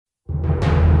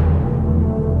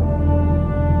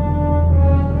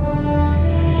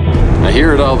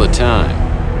hear it all the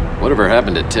time. Whatever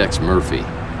happened to Tex Murphy?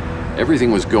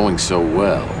 Everything was going so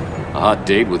well. A hot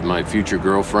date with my future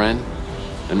girlfriend,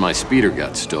 and my speeder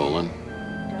got stolen.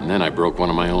 And then I broke one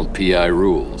of my own PI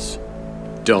rules.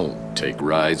 Don't take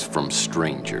rides from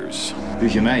strangers.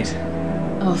 Who's your mate?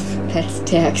 Oh, that's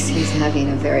Tex. He's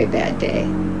having a very bad day.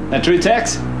 That true,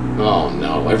 Tex? Oh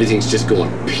no, everything's just going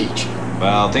peachy.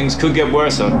 Well, things could get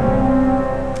worse, though.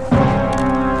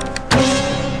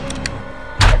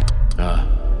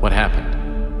 What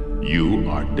happened? You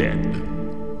are dead.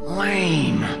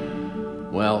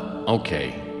 Lame. Well,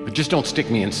 okay. But just don't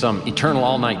stick me in some eternal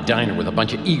all-night diner with a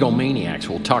bunch of egomaniacs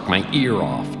who'll talk my ear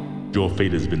off. Your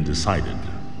fate has been decided.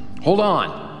 Hold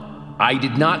on. I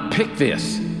did not pick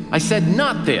this. I said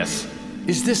not this.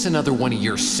 Is this another one of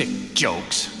your sick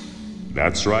jokes?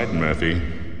 That's right, Murphy.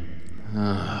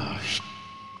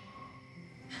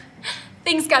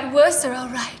 Things got worse, all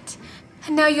right.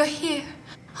 And now you're here,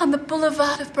 on the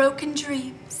boulevard of broken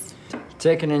dreams.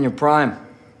 Taken in your prime.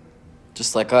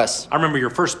 Just like us. I remember your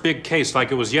first big case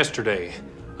like it was yesterday.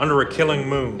 Under a Killing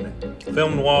Moon.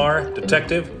 Film noir,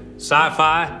 detective,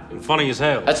 sci-fi, and funny as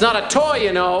hell. That's not a toy,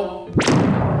 you know.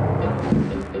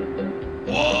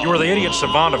 You were the idiot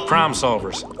savant of crime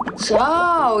solvers.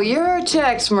 So, you're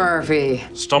Tex Murphy.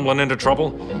 Stumbling into trouble,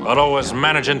 but always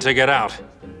managing to get out.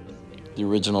 The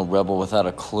original rebel without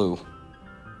a clue.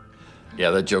 Yeah,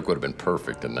 that joke would have been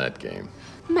perfect in that game.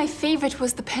 My favorite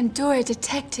was the Pandora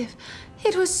detective.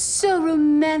 It was so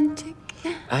romantic.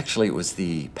 Actually, it was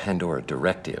the Pandora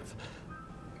Directive.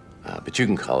 But you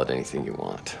can call it anything you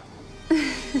want.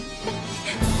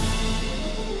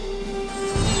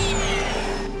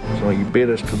 So you beat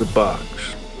us to the box.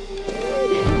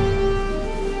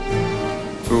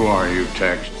 Who are you,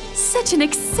 Tex? Such an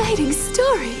exciting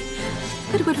story.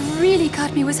 But what really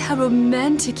got me was how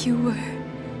romantic you were.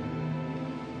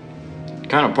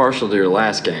 Kind of partial to your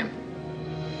last game.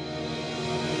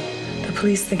 The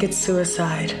police think it's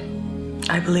suicide.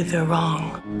 I believe they're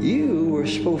wrong. You were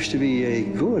supposed to be a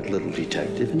good little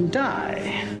detective and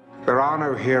die. There are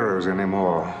no heroes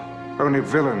anymore. Only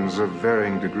villains of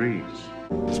varying degrees.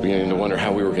 I was beginning to wonder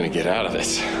how we were going to get out of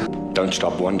this. Don't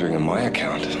stop wondering on my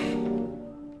account.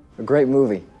 A great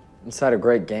movie. Inside a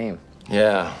great game.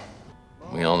 Yeah,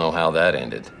 we all know how that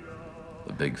ended.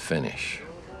 The big finish.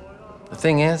 The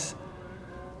thing is,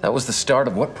 that was the start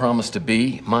of what promised to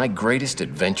be my greatest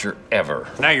adventure ever.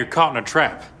 Now you're caught in a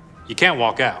trap. You can't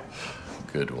walk out.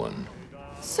 Good one.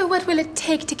 So what will it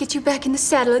take to get you back in the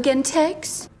saddle again,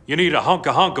 Tex? You need a hunk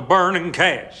of burning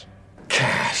cash.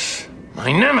 Cash.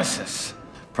 My nemesis.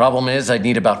 Problem is, I'd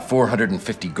need about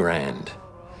 450 grand.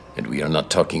 And we are not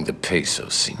talking the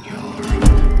pesos, senor.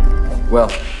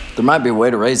 Well, there might be a way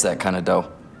to raise that kind of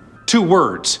dough. 2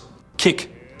 words.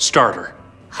 Kick-starter.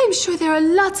 I'm sure there are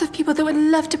lots of people that would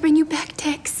love to bring you back,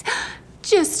 Tex.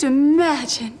 Just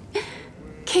imagine.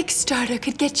 Kickstarter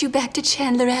could get you back to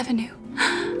Chandler Avenue.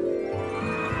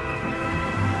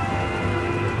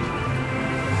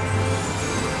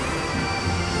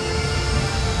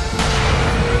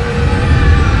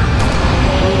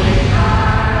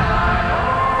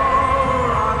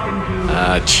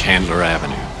 Chandler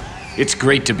Avenue. It's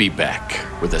great to be back,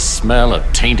 where the smell of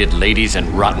tainted ladies and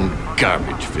rotten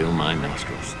garbage fill my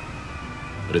nostrils.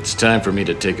 But it's time for me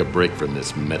to take a break from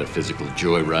this metaphysical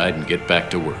joyride and get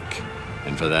back to work.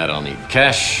 And for that, I'll need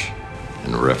cash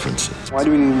and references. Why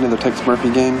do we need another Tex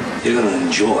Murphy game? You're gonna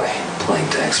enjoy playing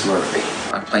Tex Murphy.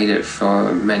 I played it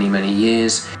for many, many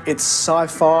years. It's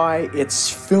sci-fi, it's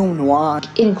film noir.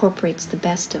 It incorporates the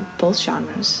best of both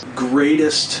genres.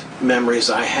 Greatest memories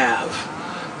I have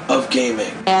of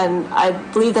gaming. And I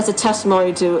believe that's a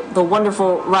testimony to the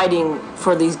wonderful writing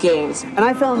for these games. And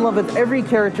I fell in love with every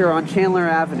character on Chandler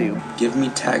Avenue. Give me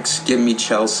Tex, give me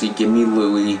Chelsea, give me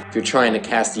Louie. If you're trying to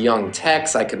cast a young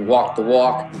Tex, I could walk the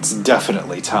walk. It's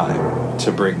definitely time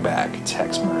to bring back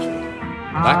Tex Murphy.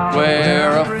 Back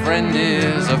where a friend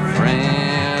is a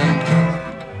friend.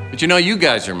 But you know, you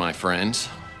guys are my friends.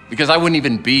 Because I wouldn't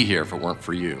even be here if it weren't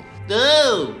for you.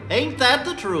 Oh, ain't that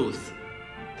the truth?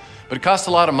 But it costs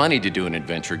a lot of money to do an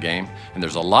adventure game, and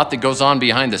there's a lot that goes on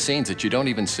behind the scenes that you don't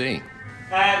even see.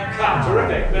 And cut.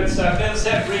 Terrific. Let's film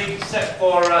set, read, set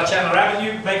for Chandler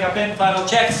Avenue. Makeup in, final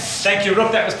check. Thank you,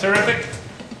 Rook. That was terrific.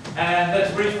 And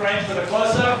let's reframe for the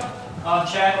close-up on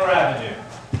Chandler Avenue.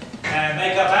 And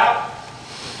makeup out.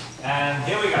 And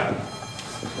here we go.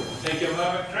 Take your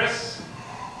moment, Chris.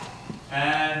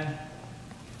 And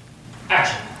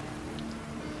action.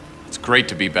 It's great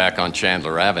to be back on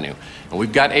Chandler Avenue. And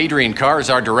we've got Adrian Carr as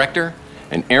our director,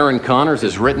 and Aaron Connors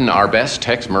has written our best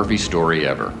Tex Murphy story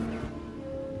ever.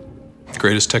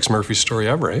 Greatest Tex Murphy story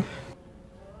ever, eh?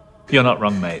 You're not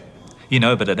wrong, mate. You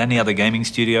know, but at any other gaming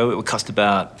studio, it would cost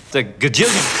about a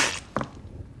gajillion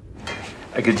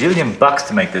bucks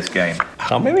to make this game.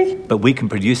 How many? But we can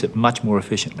produce it much more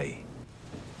efficiently.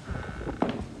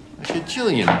 A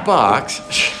gajillion bucks?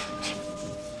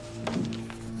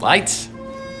 Lights?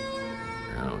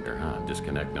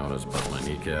 Disconnect notice, buckle my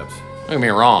kneecaps. Don't get me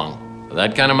wrong. For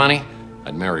that kind of money,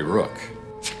 I'd marry Rook.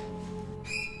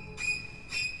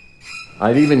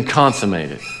 I'd even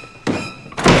consummate it.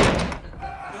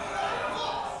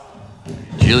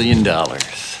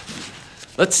 $1,000,000,000.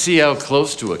 Let's see how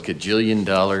close to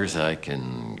 $1,000,000,000 I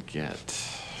can get.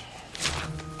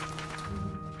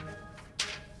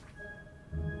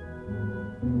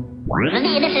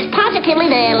 This is positively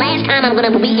the last time I'm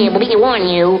going to be able to warn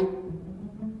you.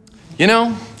 You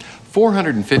know,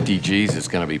 450 G's is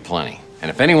going to be plenty. And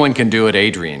if anyone can do it,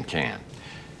 Adrian can.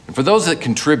 And for those that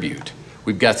contribute,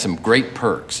 we've got some great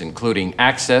perks, including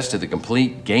access to the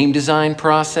complete game design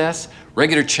process,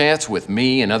 regular chats with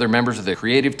me and other members of the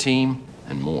creative team,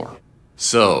 and more.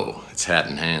 So, it's hat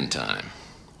in hand time.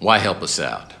 Why help us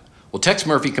out? Well, Tex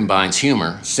Murphy combines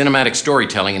humor, cinematic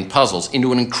storytelling, and puzzles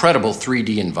into an incredible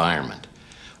 3D environment.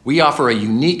 We offer a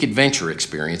unique adventure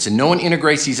experience, and no one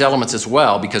integrates these elements as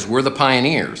well because we're the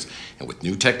pioneers. And with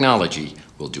new technology,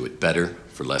 we'll do it better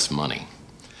for less money.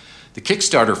 The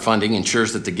Kickstarter funding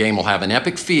ensures that the game will have an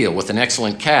epic feel with an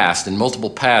excellent cast and multiple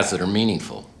paths that are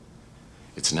meaningful.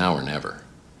 It's now or never.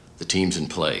 The team's in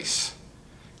place.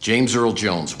 James Earl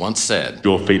Jones once said,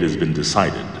 "Your fate has been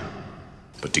decided."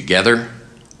 But together,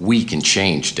 we can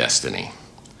change destiny.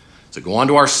 So go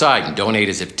onto our site and donate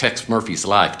as if Tex Murphy's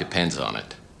life depends on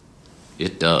it.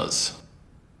 It does.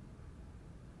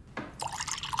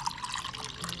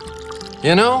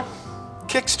 You know,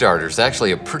 Kickstarter's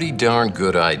actually a pretty darn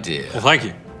good idea. Well, thank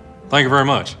you. Thank you very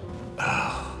much.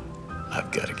 Oh, I've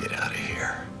got to get out of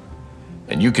here.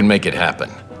 And you can make it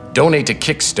happen. Donate to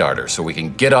Kickstarter so we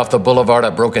can get off the boulevard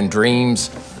of broken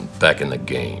dreams and back in the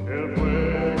game.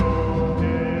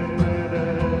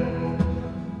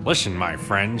 Listen, my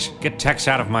friends, get Tex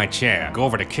out of my chair. Go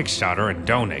over to Kickstarter and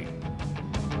donate.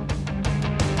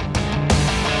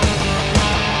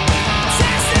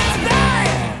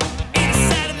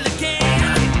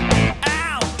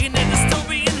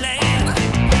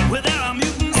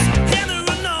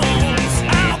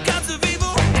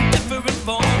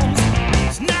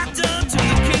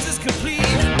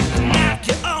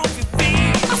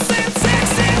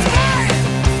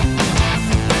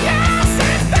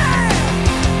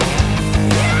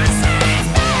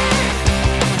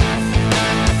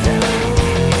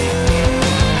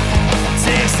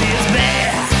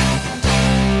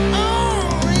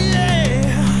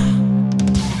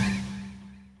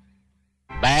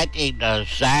 Back in the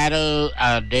saddle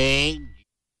again.